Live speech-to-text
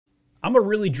I'm a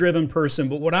really driven person,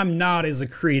 but what I'm not is a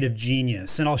creative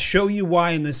genius. And I'll show you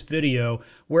why in this video,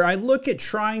 where I look at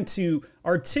trying to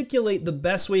articulate the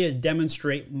best way to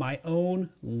demonstrate my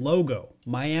own logo,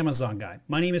 My Amazon Guy.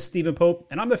 My name is Stephen Pope,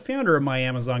 and I'm the founder of My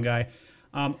Amazon Guy.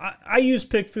 I use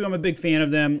PickFu. I'm a big fan of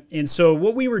them. And so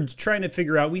what we were trying to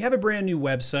figure out, we have a brand new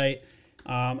website.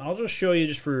 I'll just show you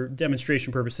just for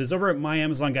demonstration purposes. Over at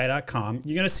myamazonguy.com,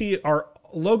 you're going to see our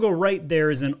logo right there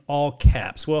is in all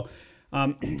caps. Well,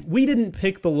 we didn't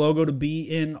pick the logo to be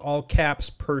in all caps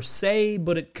per se,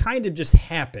 but it kind of just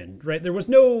happened, right? There was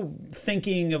no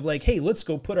thinking of like, hey, let's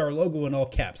go put our logo in all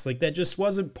caps. Like that just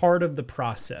wasn't part of the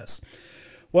process.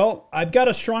 Well, I've got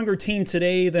a stronger team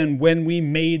today than when we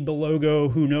made the logo,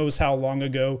 who knows how long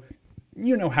ago.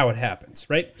 You know how it happens,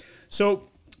 right? So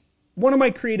one of my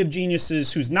creative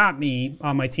geniuses, who's not me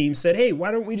on my team, said, hey,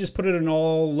 why don't we just put it in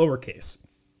all lowercase?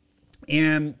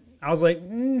 And I was like,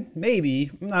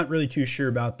 maybe. I'm not really too sure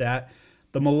about that.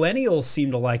 The millennials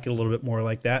seem to like it a little bit more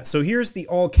like that. So here's the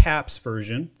all caps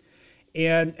version.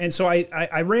 And so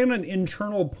I ran an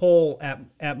internal poll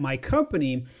at my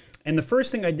company. And the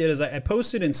first thing I did is I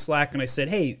posted in Slack and I said,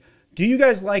 hey, do you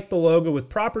guys like the logo with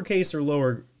proper case or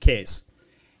lower case?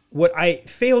 What I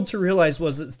failed to realize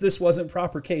was that this wasn't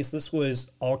proper case. This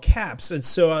was all caps. And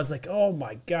so I was like, oh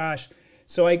my gosh.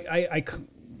 So I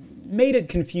made it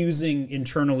confusing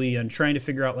internally and trying to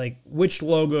figure out like which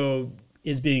logo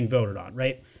is being voted on,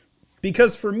 right?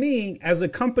 Because for me, as a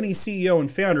company CEO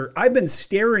and founder, I've been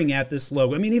staring at this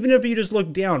logo. I mean, even if you just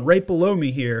look down right below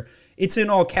me here, it's in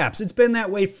all caps. It's been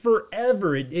that way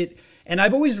forever. And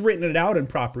I've always written it out in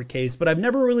proper case, but I've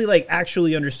never really like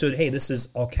actually understood, hey, this is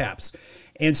all caps.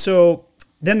 And so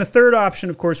then the third option,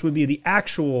 of course, would be the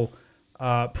actual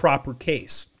proper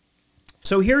case.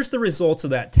 So here's the results of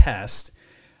that test.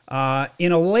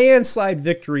 In a landslide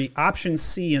victory, option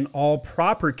C in all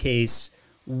proper case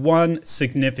won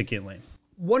significantly.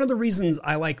 One of the reasons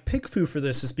I like PickFu for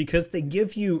this is because they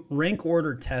give you rank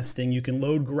order testing. You can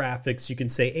load graphics. You can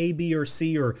say A, B, or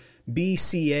C, or B,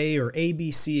 C, A, or A, B,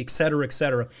 C, et cetera, et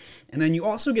cetera. And then you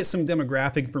also get some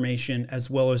demographic information as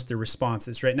well as the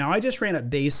responses. Right now, I just ran a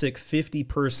basic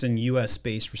 50-person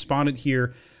US-based respondent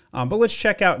here, but let's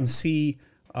check out and see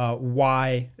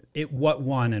what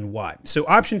won and why. So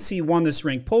option C won this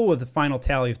ranked poll with a final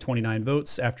tally of 29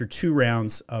 votes after 2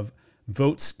 rounds of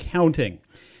votes counting.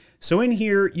 So in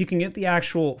here, you can get the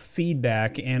actual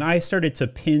feedback, and I started to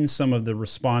pin some of the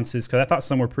responses because I thought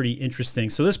some were pretty interesting.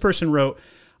 So this person wrote,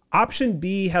 option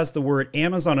B has the word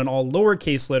Amazon in all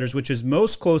lowercase letters, which is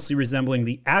most closely resembling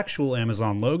the actual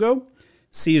Amazon logo.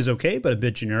 C is okay, but a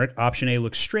bit generic. Option A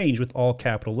looks strange with all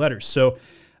capital letters. So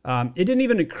it didn't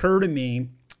even occur to me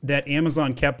that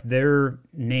Amazon kept their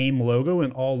name logo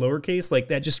in all lowercase. Like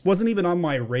that just wasn't even on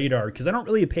my radar because I don't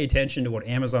really pay attention to what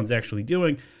Amazon's actually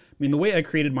doing. I mean, the way I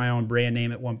created my own brand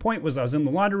name at one point was I was in the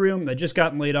laundry room. I'd just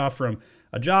gotten laid off from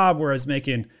a job where I was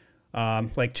making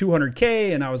like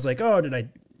 $200K, and I was like, oh, did I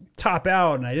top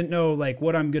out? And I didn't know like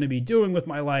what I'm going to be doing with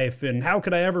my life and how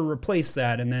could I ever replace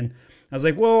that? And then I was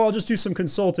like, well, I'll just do some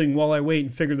consulting while I wait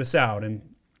and figure this out. And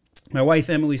my wife,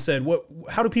 Emily, said,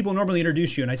 how do people normally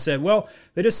introduce you? And I said, well,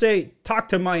 they just say, talk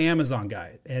to My Amazon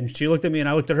Guy. And she looked at me and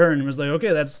I looked at her and was like,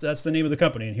 okay, that's the name of the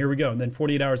company. And here we go. And then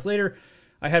 48 hours later,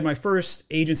 I had my first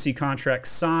agency contract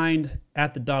signed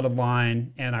at the dotted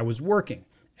line, and I was working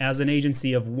as an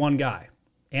agency of one guy,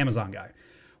 Amazon Guy.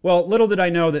 Well, little did I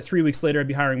know that 3 weeks later I'd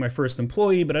be hiring my first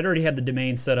employee, but I'd already had the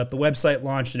domain set up, the website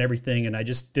launched and everything, and I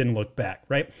just didn't look back,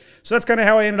 right? So that's kind of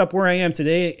how I ended up where I am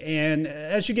today. And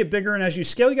as you get bigger and as you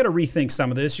scale, you got to rethink some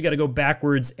of this. You got to go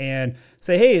backwards and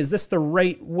say, hey, is this the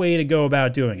right way to go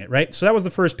about doing it, right? So that was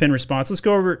the first pin response. Let's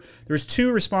go over, there's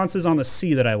 2 responses on the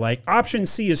C that I like. Option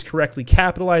C is correctly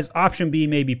capitalized. Option B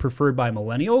may be preferred by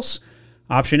millennials.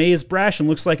 Option A is brash and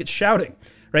looks like it's shouting.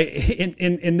 Right,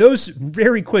 in those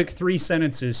very quick 3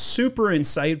 sentences, super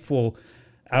insightful.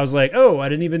 I was like, oh, I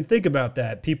didn't even think about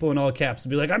that. People in all caps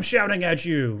would be like, I'm shouting at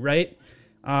you, right?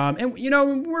 And, you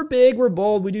know, we're big, we're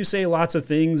bold, we do say lots of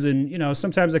things. And, you know,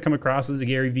 sometimes I come across as a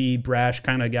Gary V brash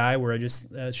kind of guy where I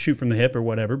just shoot from the hip or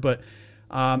whatever. But,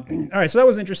 all right, so that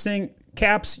was interesting.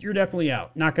 Caps, you're definitely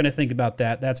out. Not going to think about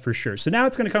that, that's for sure. So now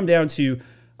it's going to come down to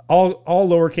all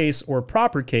lowercase or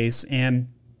proper case. And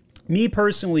me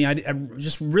personally, I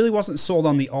just really wasn't sold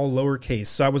on the all lowercase.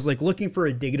 So I was like looking for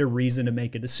a data reason to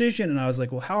make a decision. And I was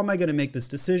like, well, how am I going to make this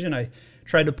decision? I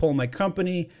tried to pull my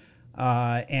company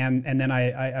and then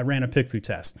I ran a PickFu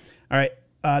test. All right.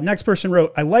 Next person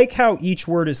wrote, I like how each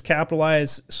word is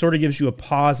capitalized, sort of gives you a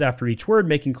pause after each word,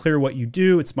 making clear what you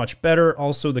do. It's much better.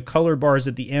 Also, the color bars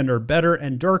at the end are better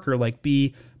and darker like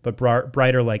B, but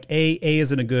brighter like A. A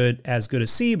isn't as good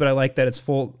as C, but I like that it's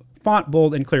full font,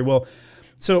 bold, and clear. Well,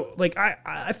 so like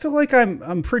I feel like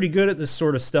I'm pretty good at this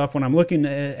sort of stuff when I'm looking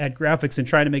at graphics and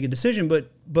trying to make a decision,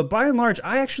 but by and large,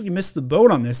 I actually missed the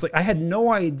boat on this. Like I had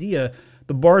no idea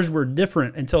the bars were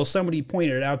different until somebody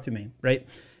pointed it out to me, right?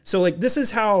 So like this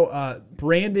is how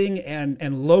branding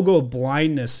and logo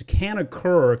blindness can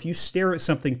occur if you stare at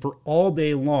something for all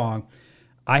day long.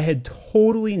 I had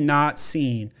totally not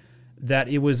seen that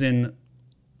it was in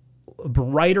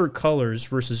brighter colors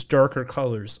versus darker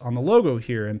colors on the logo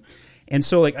here. And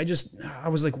so like I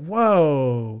was like,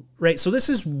 whoa, right? So this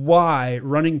is why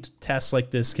running tests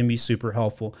like this can be super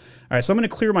helpful. All right, so I'm going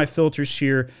to clear my filters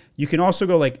here. You can also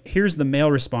go like, here's the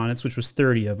male respondents, which was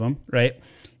 30 of them, right?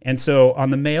 And so on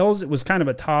the males, it was kind of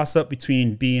a toss-up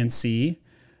between B and C.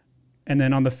 And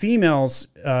then on the females,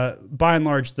 by and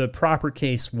large, the proper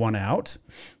case won out.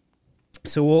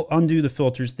 So we'll undo the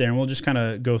filters there, and we'll just kind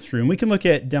of go through. And we can look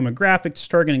at demographics,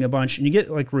 targeting a bunch, and you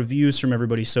get like reviews from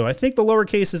everybody. So I think the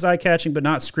lowercase is eye-catching, but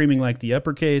not screaming like the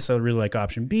uppercase. I really like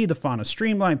option B. The font is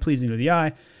streamlined, pleasing to the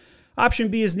eye. Option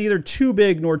B is neither too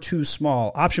big nor too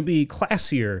small. Option B,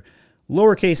 classier.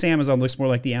 Lowercase Amazon looks more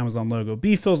like the Amazon logo.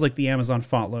 B feels like the Amazon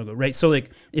font logo, right? So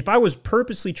like if I was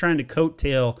purposely trying to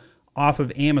coattail off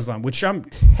of Amazon, which I'm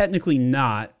technically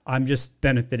not, I'm just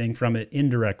benefiting from it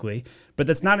indirectly, but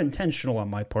that's not intentional on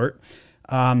my part.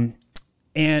 And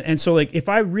so like if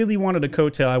I really wanted a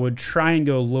coattail, I would try and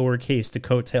go lowercase to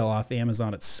coattail off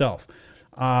Amazon itself.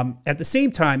 At the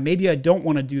same time, maybe I don't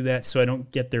want to do that so I don't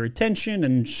get their attention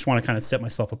and just want to kind of set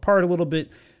myself apart a little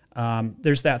bit.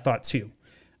 There's that thought too.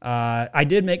 I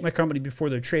did make my company before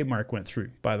their trademark went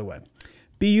through, by the way.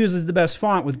 B uses the best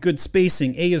font with good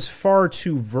spacing. A is far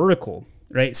too vertical,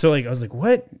 right? So like I was like,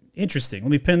 what? Interesting.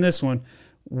 Let me pin this one.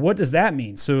 What does that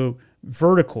mean? So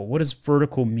vertical, what does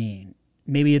vertical mean?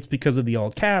 Maybe it's because of the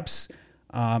all caps.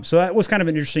 So that was kind of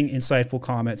an interesting, insightful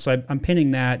comment. So I'm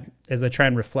pinning that as I try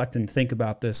and reflect and think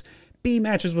about this. B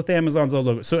matches with Amazon's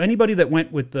logo. So anybody that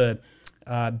went with the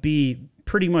B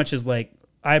pretty much is like,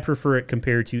 I prefer it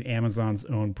compared to Amazon's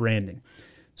own branding.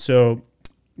 So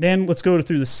then let's go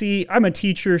through the C. I'm a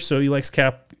teacher, so he likes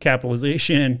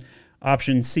capitalization.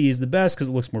 Option C is the best because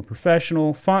it looks more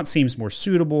professional. Font seems more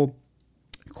suitable,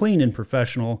 clean and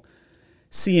professional.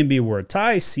 C and B were a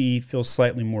tie. C feels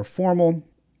slightly more formal.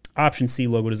 Option C,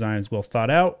 logo design is well thought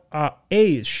out.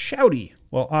 A is shouty,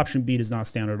 while option B does not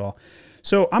stand at all.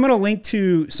 So I'm going to link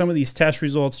to some of these test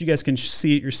results. You guys can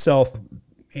see it yourself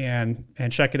and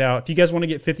check it out. If you guys want to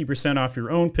get 50% off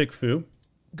your own PickFu,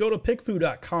 go to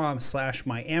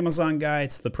pickfu.com/myamazonguy.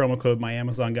 It's the promo code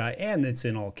myamazonguy, and it's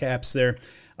in all caps there.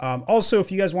 Also,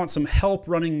 if you guys want some help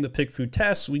running the PickFu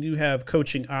tests, we do have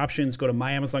coaching options. Go to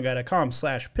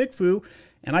myamazonguy.com/pickfu,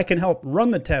 and I can help run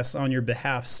the tests on your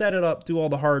behalf, set it up, do all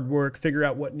the hard work, figure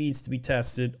out what needs to be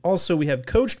tested. Also, we have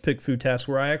coached PickFu tests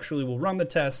where I actually will run the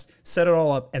tests, set it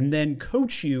all up, and then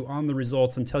coach you on the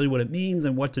results and tell you what it means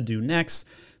and what to do next.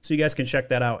 So you guys can check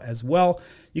that out as well.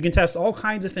 You can test all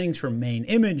kinds of things from main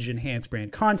image, enhanced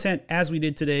brand content. As we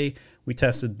did today, we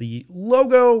tested the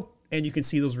logo, and you can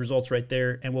see those results right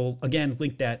there. And we'll, again,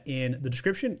 link that in the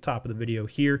description, top of the video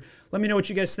here. Let me know what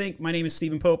you guys think. My name is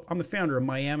Stephen Pope. I'm the founder of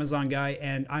My Amazon Guy,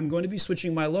 and I'm going to be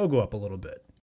switching my logo up a little bit.